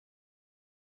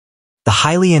The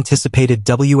highly anticipated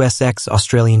WSX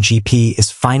Australian GP is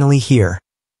finally here,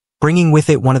 bringing with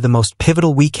it one of the most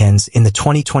pivotal weekends in the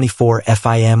 2024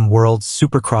 FIM World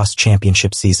Supercross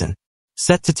Championship season.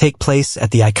 Set to take place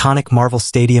at the iconic Marvel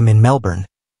Stadium in Melbourne,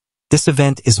 this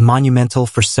event is monumental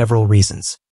for several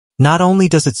reasons. Not only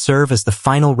does it serve as the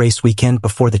final race weekend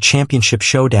before the championship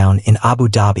showdown in Abu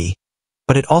Dhabi,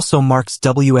 but it also marks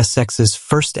WSX's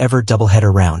first ever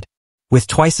doubleheader round. With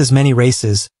twice as many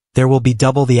races, there will be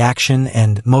double the action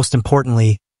and, most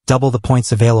importantly, double the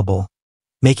points available,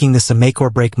 making this a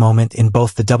make-or-break moment in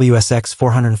both the WSX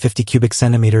 450 cubic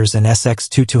centimeters and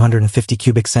SX2 250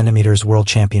 cubic centimeters World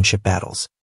Championship battles.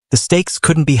 The stakes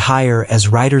couldn't be higher as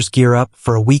riders gear up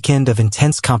for a weekend of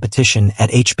intense competition at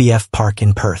HBF Park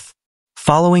in Perth.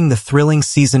 Following the thrilling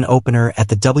season opener at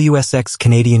the WSX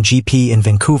Canadian GP in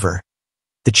Vancouver,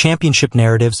 the championship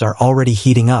narratives are already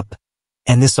heating up,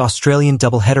 and this Australian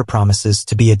doubleheader promises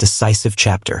to be a decisive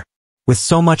chapter. With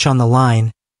so much on the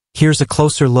line, here's a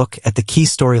closer look at the key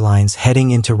storylines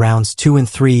heading into rounds 2 and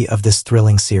 3 of this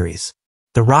thrilling series.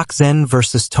 The Roczen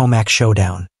vs Tomac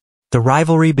showdown. The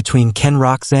rivalry between Ken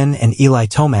Roczen and Eli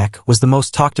Tomac was the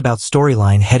most talked about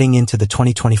storyline heading into the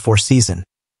 2024 season,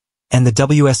 and the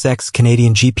WSX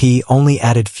Canadian GP only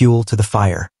added fuel to the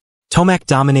fire. Tomac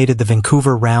dominated the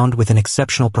Vancouver round with an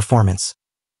exceptional performance,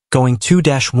 going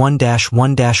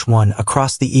 2-1-1-1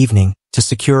 across the evening to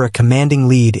secure a commanding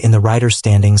lead in the riders'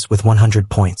 standings with 100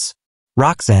 points.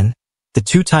 Roczen, the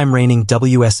two-time reigning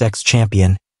WSX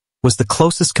champion, was the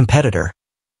closest competitor,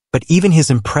 but even his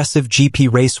impressive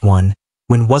GP Race 1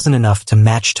 win wasn't enough to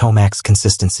match Tomac's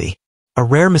consistency. A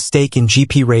rare mistake in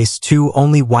GP Race 2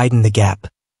 only widened the gap,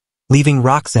 leaving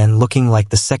Roczen looking like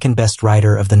the second-best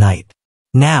rider of the night.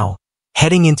 Now,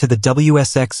 heading into the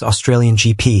WSX Australian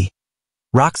GP,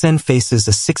 Roczen faces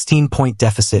a 16-point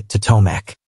deficit to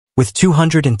Tomac. With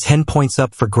 210 points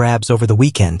up for grabs over the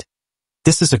weekend,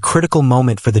 this is a critical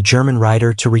moment for the German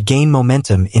rider to regain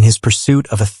momentum in his pursuit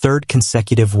of a third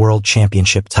consecutive World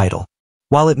Championship title.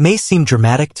 While it may seem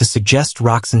dramatic to suggest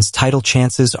Roczen's title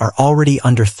chances are already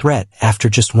under threat after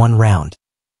just one round,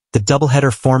 the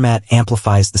doubleheader format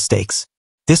amplifies the stakes.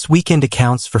 This weekend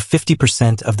accounts for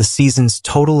 50% of the season's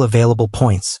total available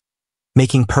points,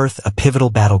 making Perth a pivotal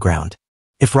battleground.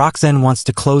 If Roczen wants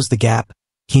to close the gap,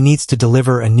 he needs to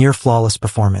deliver a near-flawless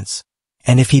performance.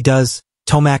 And if he does,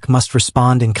 Tomac must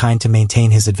respond in kind to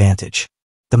maintain his advantage.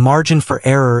 The margin for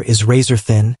error is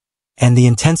razor-thin, and the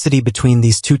intensity between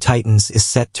these two titans is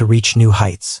set to reach new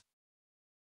heights.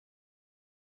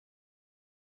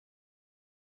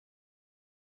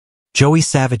 Joey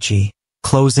Savage,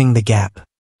 closing the gap.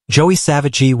 Joey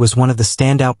Savage was one of the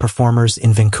standout performers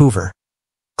in Vancouver,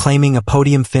 claiming a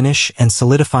podium finish and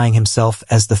solidifying himself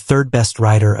as the third-best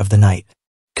rider of the night.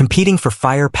 Competing for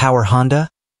Firepower Honda,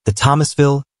 the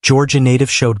Thomasville, Georgia native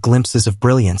showed glimpses of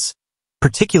brilliance,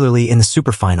 particularly in the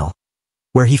superfinal,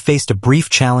 where he faced a brief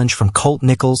challenge from Colt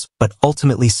Nichols but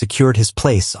ultimately secured his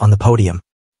place on the podium.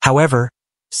 However,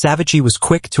 Savage was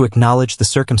quick to acknowledge the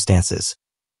circumstances,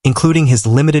 including his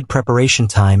limited preparation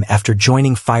time after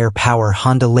joining Firepower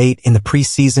Honda late in the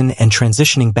preseason and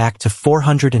transitioning back to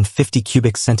 450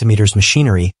 cubic centimeters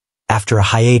machinery after a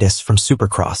hiatus from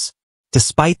Supercross.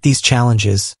 Despite these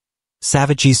challenges,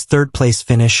 Savage's third-place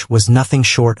finish was nothing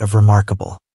short of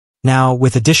remarkable. Now,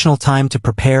 with additional time to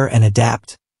prepare and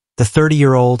adapt, the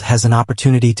 30-year-old has an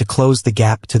opportunity to close the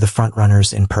gap to the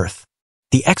frontrunners in Perth.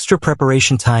 The extra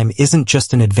preparation time isn't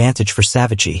just an advantage for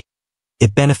Savage.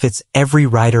 It benefits every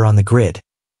rider on the grid,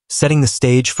 setting the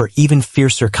stage for even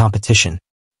fiercer competition.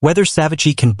 Whether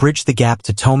Savage can bridge the gap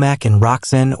to Tomac and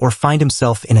Roczen or find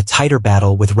himself in a tighter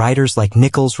battle with riders like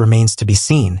Nichols remains to be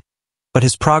seen, but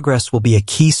his progress will be a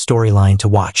key storyline to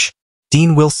watch.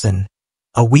 Dean Wilson,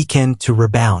 a weekend to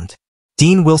rebound.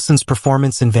 Dean Wilson's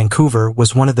performance in Vancouver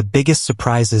was one of the biggest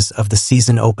surprises of the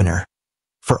season opener,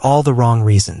 for all the wrong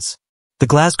reasons. The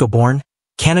Glasgow-born,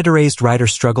 Canada-raised rider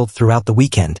struggled throughout the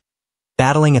weekend,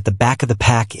 battling at the back of the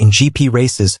pack in GP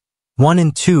races 1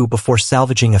 and 2 before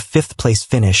salvaging a 5th-place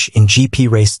finish in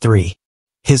GP Race 3.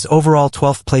 His overall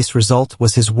 12th-place result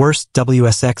was his worst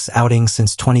WSX outing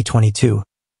since 2022,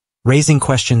 raising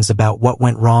questions about what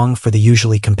went wrong for the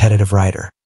usually competitive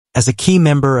rider. As a key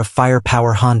member of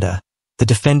Firepower Honda, the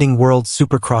defending World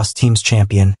Supercross Teams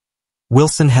champion,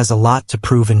 Wilson has a lot to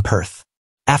prove in Perth.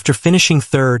 After finishing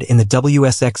third in the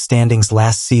WSX standings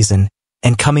last season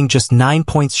and coming just 9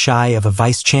 points shy of a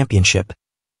vice championship,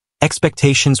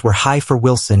 expectations were high for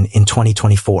Wilson in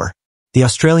 2024. The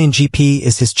Australian GP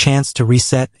is his chance to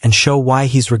reset and show why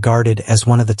he's regarded as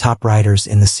one of the top riders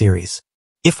in the series.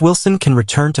 If Wilson can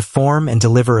return to form and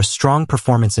deliver a strong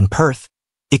performance in Perth,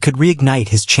 It could reignite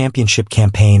his championship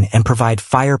campaign and provide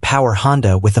firepower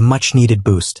Honda with a much-needed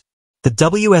boost. The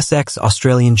WSX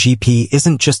Australian GP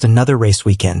isn't just another race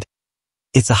weekend.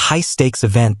 It's a high-stakes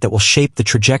event that will shape the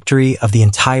trajectory of the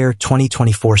entire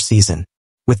 2024 season.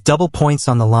 With double points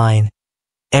on the line,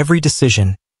 every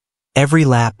decision, every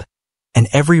lap, and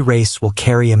every race will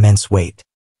carry immense weight.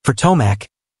 For Tomac,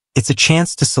 it's a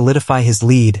chance to solidify his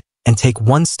lead and take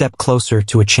one step closer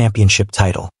to a championship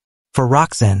title. For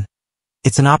Roxen,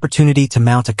 it's an opportunity to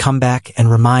mount a comeback and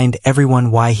remind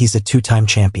everyone why he's a two-time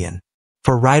champion.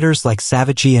 For riders like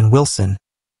Savage and Wilson,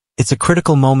 it's a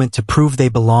critical moment to prove they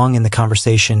belong in the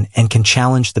conversation and can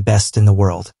challenge the best in the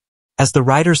world. As the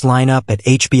riders line up at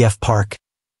HBF Park,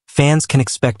 fans can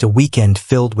expect a weekend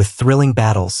filled with thrilling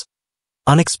battles,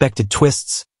 unexpected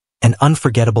twists, and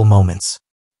unforgettable moments.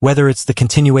 Whether it's the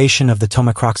continuation of the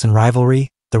Tomac-Roxen rivalry,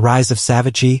 the rise of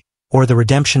Savage, or the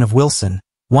redemption of Wilson,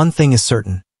 one thing is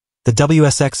certain. The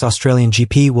WSX Australian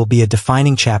GP will be a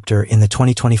defining chapter in the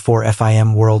 2024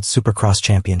 FIM World Supercross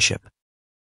Championship.